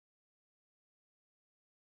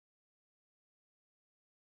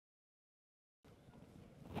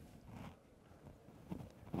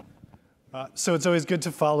So it's always good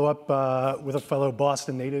to follow up with a fellow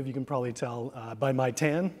Boston native. You can probably tell by my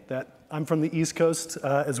tan that I'm from the East Coast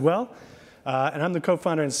as well. And I'm the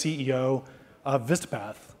co-founder and CEO of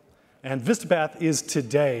Vistapath. And Vistapath is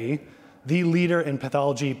today the leader in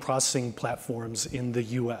pathology processing platforms in the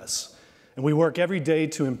US. And we work every day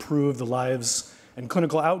to improve the lives and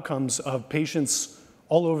clinical outcomes of patients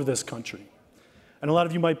all over this country. And a lot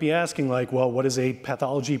of you might be asking, like, well, what is a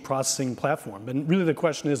pathology processing platform? And really the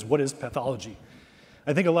question is, what is pathology?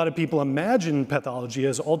 I think a lot of people imagine pathology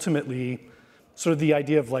as ultimately sort of the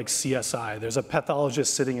idea of like CSI. There's a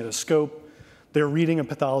pathologist sitting at a scope, they're reading a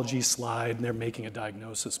pathology slide, and they're making a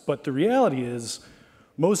diagnosis. But the reality is,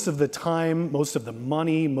 most of the time, most of the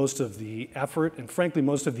money, most of the effort, and frankly,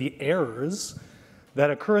 most of the errors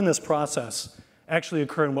that occur in this process actually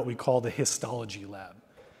occur in what we call the histology lab.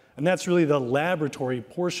 And that's really the laboratory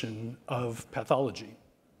portion of pathology.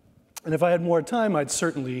 And if I had more time, I'd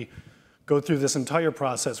certainly go through this entire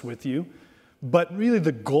process with you. But really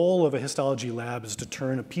the goal of a histology lab is to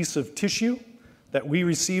turn a piece of tissue that we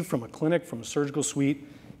receive from a clinic, from a surgical suite,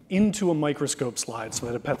 into a microscope slide so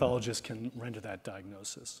that a pathologist can render that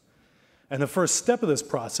diagnosis. And the first step of this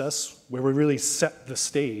process, where we really set the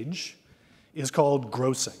stage, is called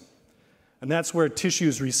grossing. And that's where tissue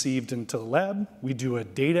is received into the lab. We do a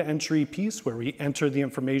data entry piece where we enter the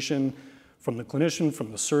information from the clinician,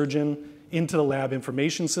 from the surgeon, into the lab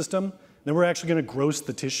information system. Then we're actually going to gross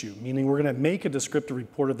the tissue, meaning we're going to make a descriptive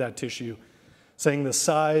report of that tissue, saying the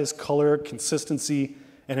size, color, consistency,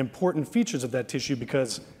 and important features of that tissue,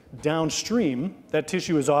 because downstream, that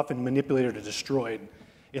tissue is often manipulated or destroyed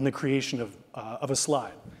in the creation of a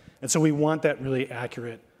slide. And so we want that really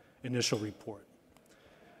accurate initial report.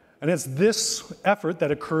 And it's this effort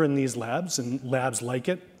that occurs in these labs, and labs like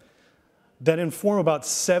it, that inform about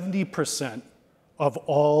 70% of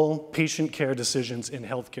all patient care decisions in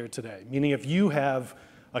healthcare today. Meaning if you have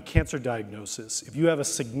a cancer diagnosis, if you have a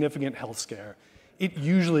significant health scare, it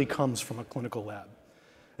usually comes from a clinical lab.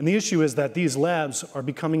 And the issue is that these labs are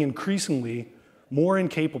becoming increasingly more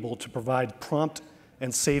incapable to provide prompt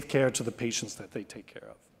and safe care to the patients that they take care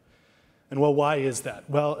of. And well, why is that?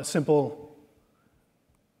 Well, a simple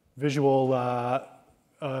visual, a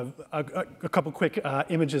couple quick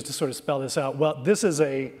images to sort of spell this out. Well, this is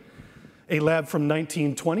a lab from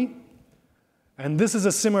 1920, and this is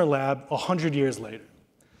a similar lab 100 years later.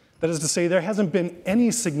 That is to say, there hasn't been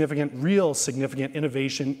any significant, real significant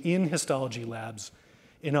innovation in histology labs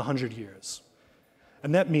in 100 years.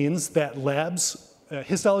 And that means that labs,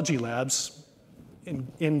 histology labs,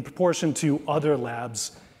 in proportion to other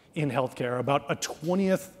labs in healthcare, are about a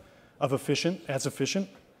 20th of efficient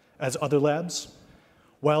as other labs,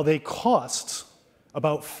 while they cost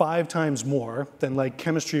about 5 times more than like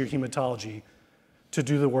chemistry or hematology to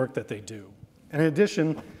do the work that they do. And in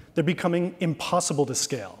addition, they're becoming impossible to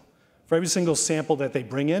scale. For every single sample that they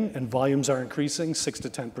bring in, and volumes are increasing 6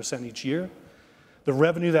 to 10% each year, the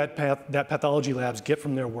revenue that pathology labs get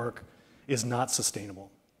from their work is not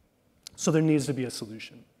sustainable. So there needs to be a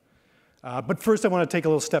solution. But first I want to take a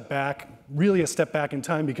little step back, really a step back in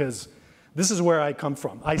time, because this is where I come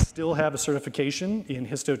from. I still have a certification in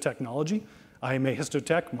histotechnology. I am a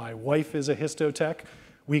histotech. My wife is a histotech.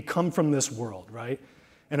 We come from this world, right?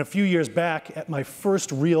 And a few years back, at my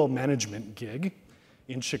first real management gig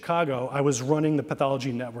in Chicago, I was running the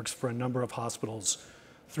pathology networks for a number of hospitals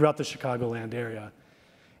throughout the Chicagoland area.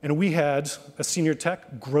 And we had a senior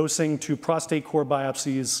tech grossing 2 prostate core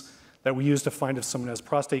biopsies that we used to find if someone has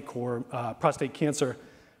prostate cancer.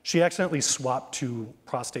 She accidentally swapped 2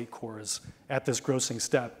 prostate cores at this grossing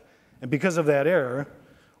step. And because of that error,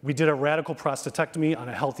 we did a radical prostatectomy on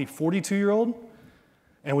a healthy 42-year-old,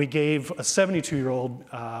 and we gave a 72-year-old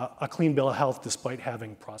a clean bill of health despite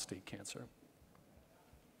having prostate cancer.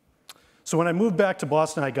 So when I moved back to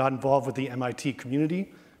Boston, I got involved with the MIT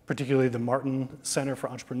community, particularly the Martin Center for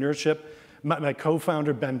Entrepreneurship. Met my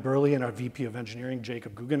co-founder, Ben Burley, and our VP of Engineering,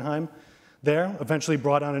 Jacob Guggenheim, there. Eventually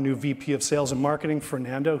brought on a new VP of Sales and Marketing,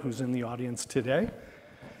 Fernando, who's in the audience today.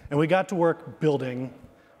 And we got to work building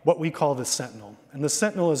what we call the Sentinel. And the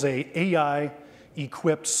Sentinel is an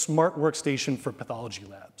AI-equipped smart workstation for pathology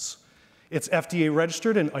labs. It's FDA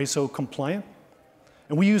registered and ISO compliant.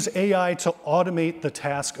 And we use AI to automate the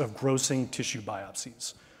task of grossing tissue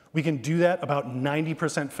biopsies. We can do that about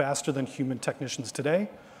 90% faster than human technicians today,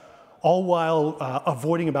 all while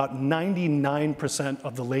avoiding about 99%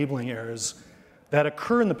 of the labeling errors that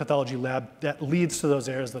occur in the pathology lab that leads to those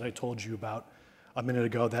errors that I told you about a minute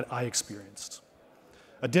ago that I experienced.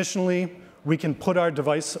 Additionally, we can put our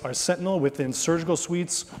device, our Sentinel, within surgical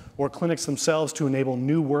suites or clinics themselves to enable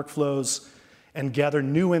new workflows and gather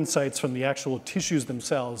new insights from the actual tissues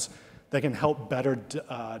themselves that can help better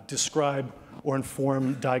describe or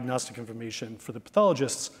inform diagnostic information for the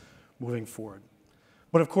pathologists moving forward.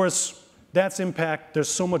 But of course, that's impact. There's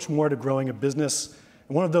so much more to growing a business.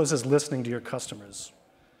 And one of those is listening to your customers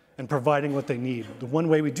and providing what they need. The one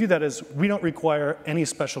way we do that is we don't require any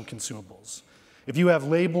special consumables. If you have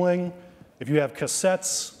labeling, if you have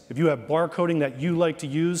cassettes, if you have barcoding that you like to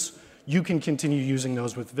use, you can continue using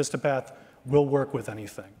those with Vistapath. We'll work with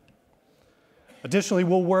anything. Additionally,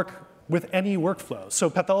 we'll work with any workflow. So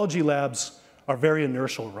pathology labs are very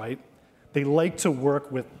inertial, right? They like to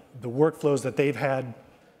work with the workflows that they've had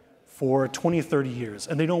for 20, 30 years,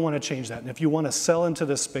 and they don't want to change that. And if you want to sell into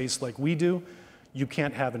this space like we do, you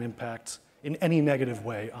can't have an impact in any negative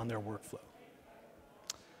way on their workflow.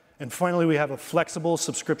 And finally, we have a flexible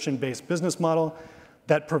subscription-based business model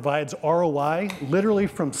that provides ROI literally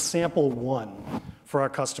from sample one for our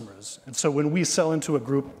customers. And so when we sell into a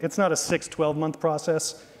group, it's not a 6, 12-month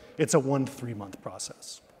process, it's a 1, 3-month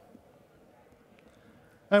process.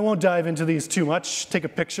 I won't dive into these too much. Take a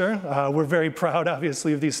picture. We're very proud,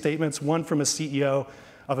 obviously, of these statements, one from a CEO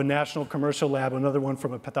of a national commercial lab, another one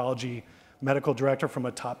from a pathology medical director from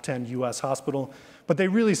a top 10 US hospital. But they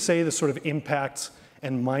really say the sort of impact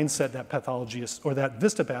and mindset that pathologists, or that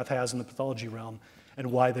Vistapath has in the pathology realm, and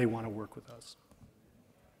why they want to work with us.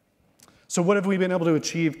 So what have we been able to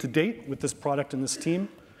achieve to date with this product and this team?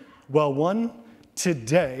 Well, one,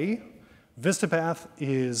 today, Vistapath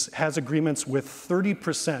has agreements with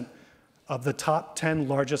 30% of the top 10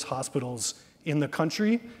 largest hospitals in the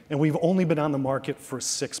country, and we've only been on the market for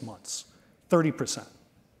 6 months, 30%.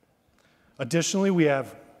 Additionally, we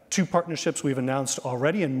have 2 partnerships we've announced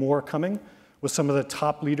already and more coming with some of the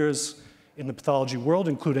top leaders in the pathology world,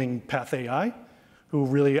 including Path AI, who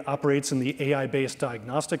really operates in the AI-based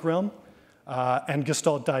diagnostic realm, and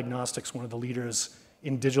Gestalt Diagnostics, one of the leaders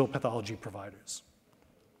in digital pathology providers.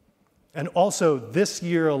 And also this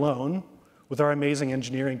year alone, with our amazing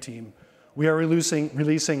engineering team, we are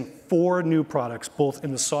releasing 4 new products, both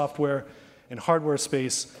in the software and hardware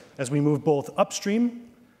space, as we move both upstream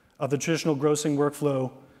of the traditional grossing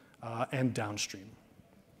workflow and downstream.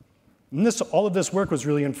 And all of this work was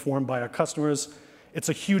really informed by our customers. It's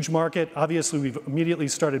a huge market. Obviously, we've immediately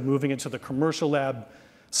started moving into the commercial lab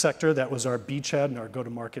sector. That was our beachhead and our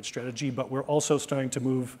go-to-market strategy, but we're also starting to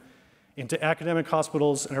move into academic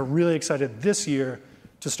hospitals and are really excited this year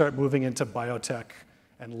to start moving into biotech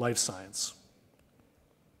and life science.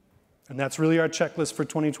 And that's really our checklist for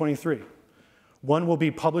 2023. 1, we'll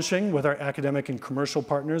be publishing with our academic and commercial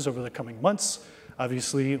partners over the coming months.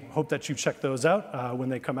 Obviously, hope that you check those out when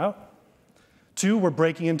they come out. 2, we're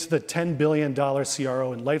breaking into the $10 billion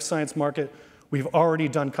CRO and life science market. We've already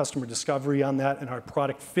done customer discovery on that, and our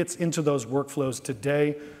product fits into those workflows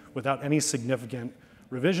today without any significant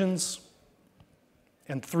revisions.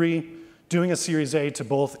 And 3, doing a Series A to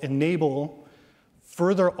both enable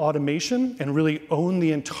further automation and really own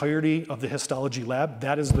the entirety of the histology lab.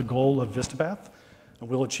 That is the goal of Vistapath, and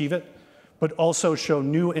we'll achieve it. But also show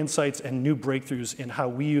new insights and new breakthroughs in how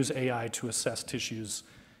we use AI to assess tissues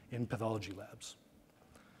in pathology labs.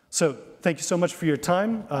 So thank you so much for your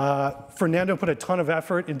time. Fernando put a ton of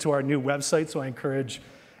effort into our new website, so I encourage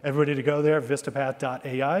everybody to go there,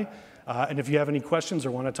 vistapath.ai. And if you have any questions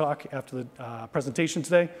or want to talk after the presentation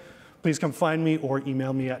today, please come find me or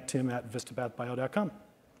email me at tim@vistapathbio.com.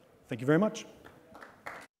 Thank you very much.